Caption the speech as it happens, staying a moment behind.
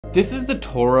This is the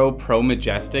Toro Pro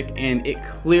Majestic, and it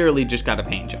clearly just got a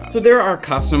paint job. So there are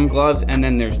custom gloves, and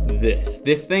then there's this.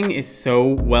 This thing is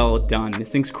so well done. This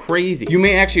thing's crazy. You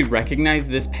may actually recognize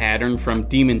this pattern from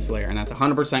Demon Slayer, and that's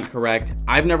 100% correct.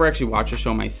 I've never actually watched the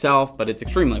show myself, but it's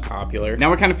extremely popular.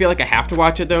 Now I kind of feel like I have to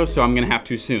watch it though, so I'm gonna have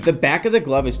to soon. The back of the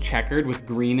glove is checkered with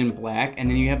green and black, and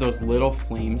then you have those little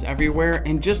flames everywhere,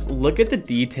 and just look at the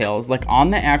details. Like on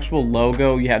the actual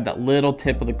logo, you have that little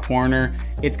tip of the corner.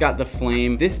 It's got the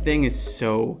flame. This thing is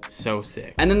so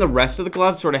sick. And then the rest of the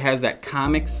glove sort of has that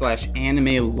comic slash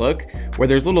anime look where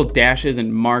there's little dashes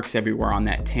and marks everywhere on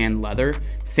that tan leather.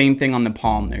 Same thing on the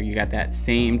palm there. You got that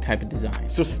same type of design.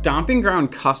 So Stomping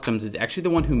Ground Customs is actually the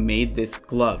one who made this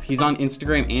glove. He's on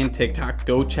Instagram and TikTok.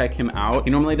 Go check him out. He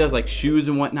normally does like shoes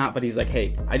and whatnot, but he's like,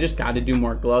 hey, I just got to do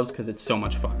more gloves because it's so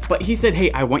much fun. But he said,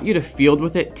 hey, I want you to field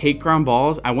with it, take ground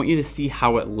balls. I want you to see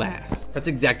how it lasts. That's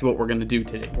exactly what we're going to do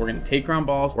today. We're going to take ground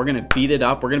balls. We're going to beat it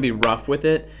up. We're going to be rough with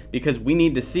it because we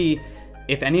need to see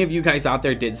if any of you guys out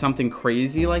there did something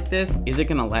crazy like this. Is it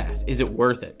going to last? Is it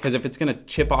worth it? Because if it's going to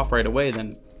chip off right away,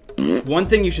 then one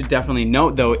thing you should definitely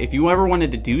note though, if you ever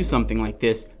wanted to do something like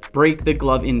this, break the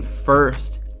glove in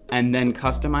first and then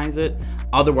customize it.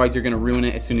 Otherwise, you're gonna ruin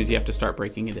it as soon as you have to start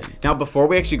breaking it in. Now, before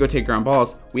we actually go take ground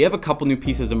balls, we have a couple new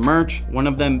pieces of merch. One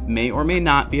of them may or may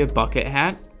not be a bucket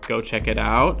hat. Go check it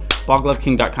out.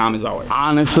 BallGloveKing.com as always.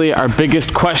 Honestly, our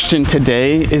biggest question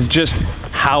today is just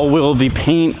how will the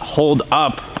paint hold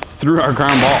up through our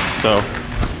ground ball? So.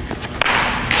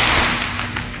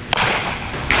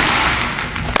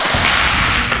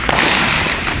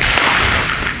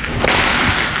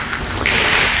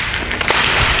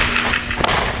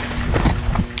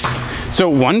 So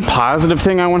one positive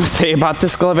thing I want to say about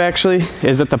this glove actually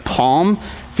is that the palm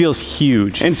feels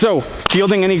huge. And so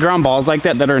fielding any ground balls like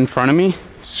that are in front of me,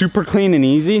 super clean and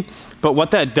easy. But what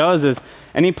that does is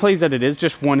any plays that it is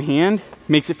just one hand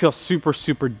makes it feel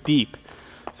super deep.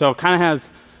 So it kind of has,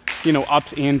 you know,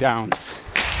 ups and downs.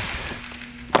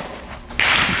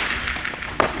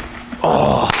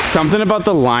 Oh, something about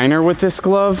the liner with this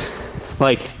glove,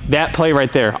 like that play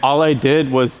right there, all I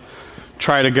did was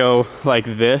try to go like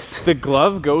this. The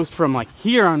glove goes from like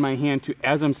here on my hand to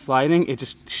as I'm sliding, it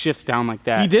just shifts down like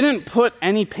that. He didn't put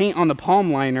any paint on the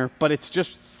palm liner, but it's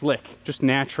just slick, just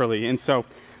naturally. And so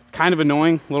it's kind of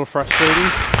annoying, a little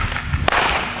frustrating.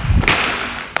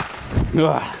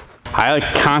 Ugh. I like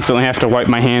constantly have to wipe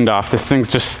my hand off. This thing's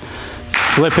just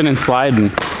slipping and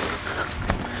sliding.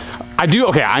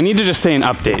 I need to just say an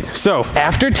update. So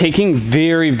after taking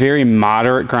very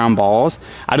moderate ground balls,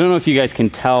 I don't know if you guys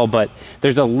can tell, but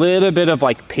there's a little bit of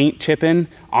like paint chipping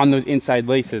on those inside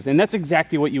laces, and that's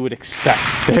exactly what you would expect.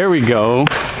 There we go.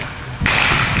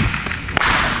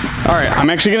 All right,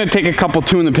 I'm actually gonna take a couple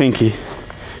two in the pinky.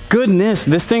 Goodness,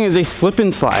 this thing is a slip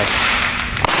and slide.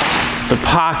 The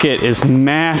pocket is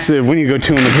massive when you go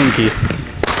two in the pinky.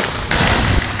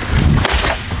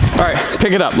 All right,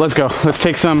 pick it up, let's go. Let's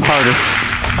take some harder.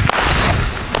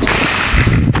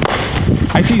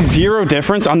 I see zero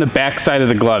difference on the back side of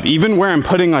the glove. Even where I'm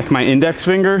putting like my index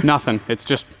finger, nothing, it's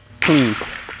just clean.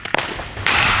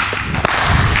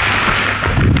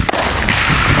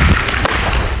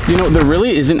 You know, there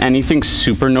really isn't anything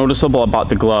super noticeable about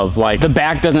the glove. Like the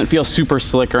back doesn't feel super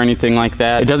slick or anything like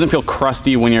that. It doesn't feel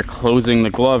crusty when you're closing the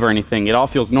glove or anything. It all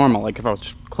feels normal. Like if I was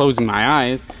just closing my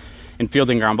eyes and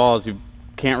fielding ground balls, you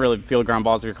can't really feel ground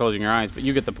balls if you're closing your eyes, but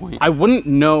you get the point. I wouldn't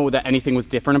know that anything was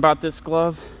different about this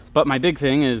glove, but my big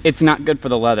thing is it's not good for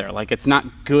the leather. Like it's not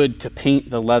good to paint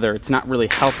the leather. It's not really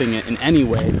helping it in any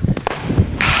way.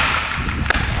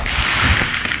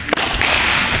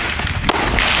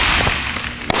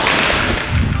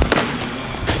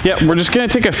 Yeah, we're just gonna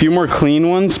take a few more clean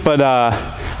ones, but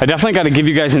I definitely gotta give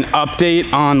you guys an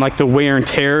update on like the wear and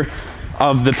tear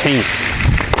of the paint.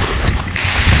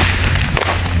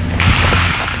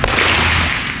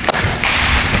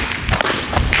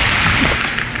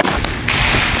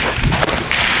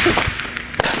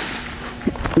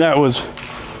 That was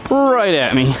right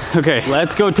at me. Okay,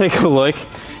 let's go take a look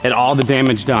at all the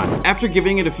damage done. After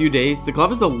giving it a few days, the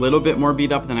glove is a little bit more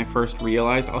beat up than I first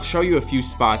realized. I'll show you a few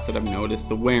spots that I've noticed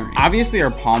the wearing. Obviously our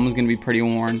palm is gonna be pretty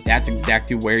worn. That's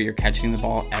exactly where you're catching the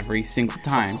ball every single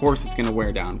time. Of course it's gonna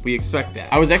wear down, we expect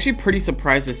that. I was actually pretty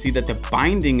surprised to see that the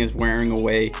binding is wearing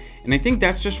away And I think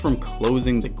that's just from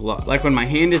closing the glove. Like when my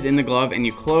hand is in the glove and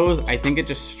you close, I think it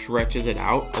just stretches it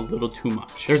out a little too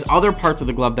much. There's other parts of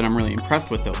the glove that I'm really impressed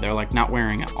with though. They're like not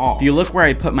wearing at all. If you look where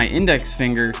I put my index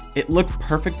finger, it looked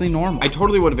perfectly normal. I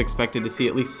totally would have expected to see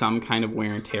at least some kind of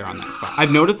wear and tear on that spot.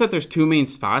 I've noticed that there's two main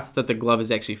spots that the glove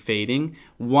is actually fading.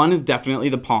 One is definitely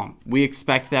the palm. We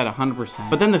expect that 100%.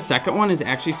 But then the second one is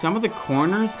actually some of the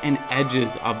corners and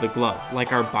edges of the glove,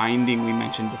 like our binding we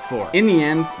mentioned before. In the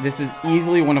end, this is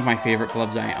easily one of my favorite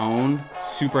gloves I own.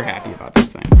 Super happy about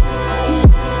this thing.